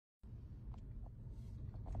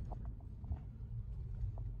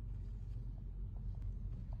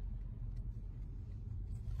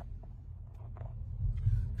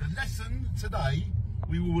lesson today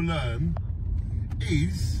we will learn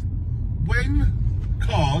is when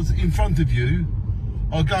cars in front of you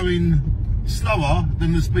are going slower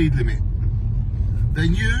than the speed limit,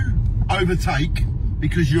 then you overtake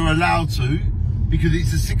because you're allowed to, because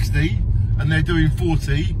it's a 60 and they're doing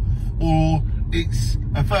 40, or it's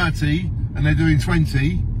a 30 and they're doing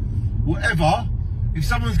 20, whatever. If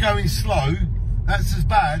someone's going slow, that's as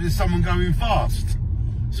bad as someone going fast.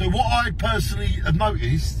 So what I personally have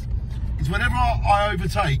noticed is whenever I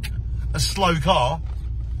overtake a slow car,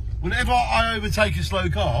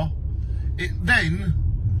 it then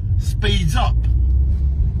speeds up.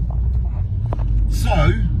 So,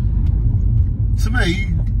 to me,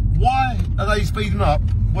 why are they speeding up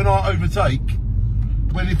when I overtake,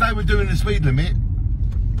 when if they were doing the speed limit,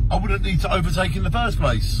 I wouldn't need to overtake in the first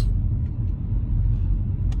place?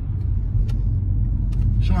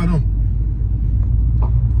 Shine on.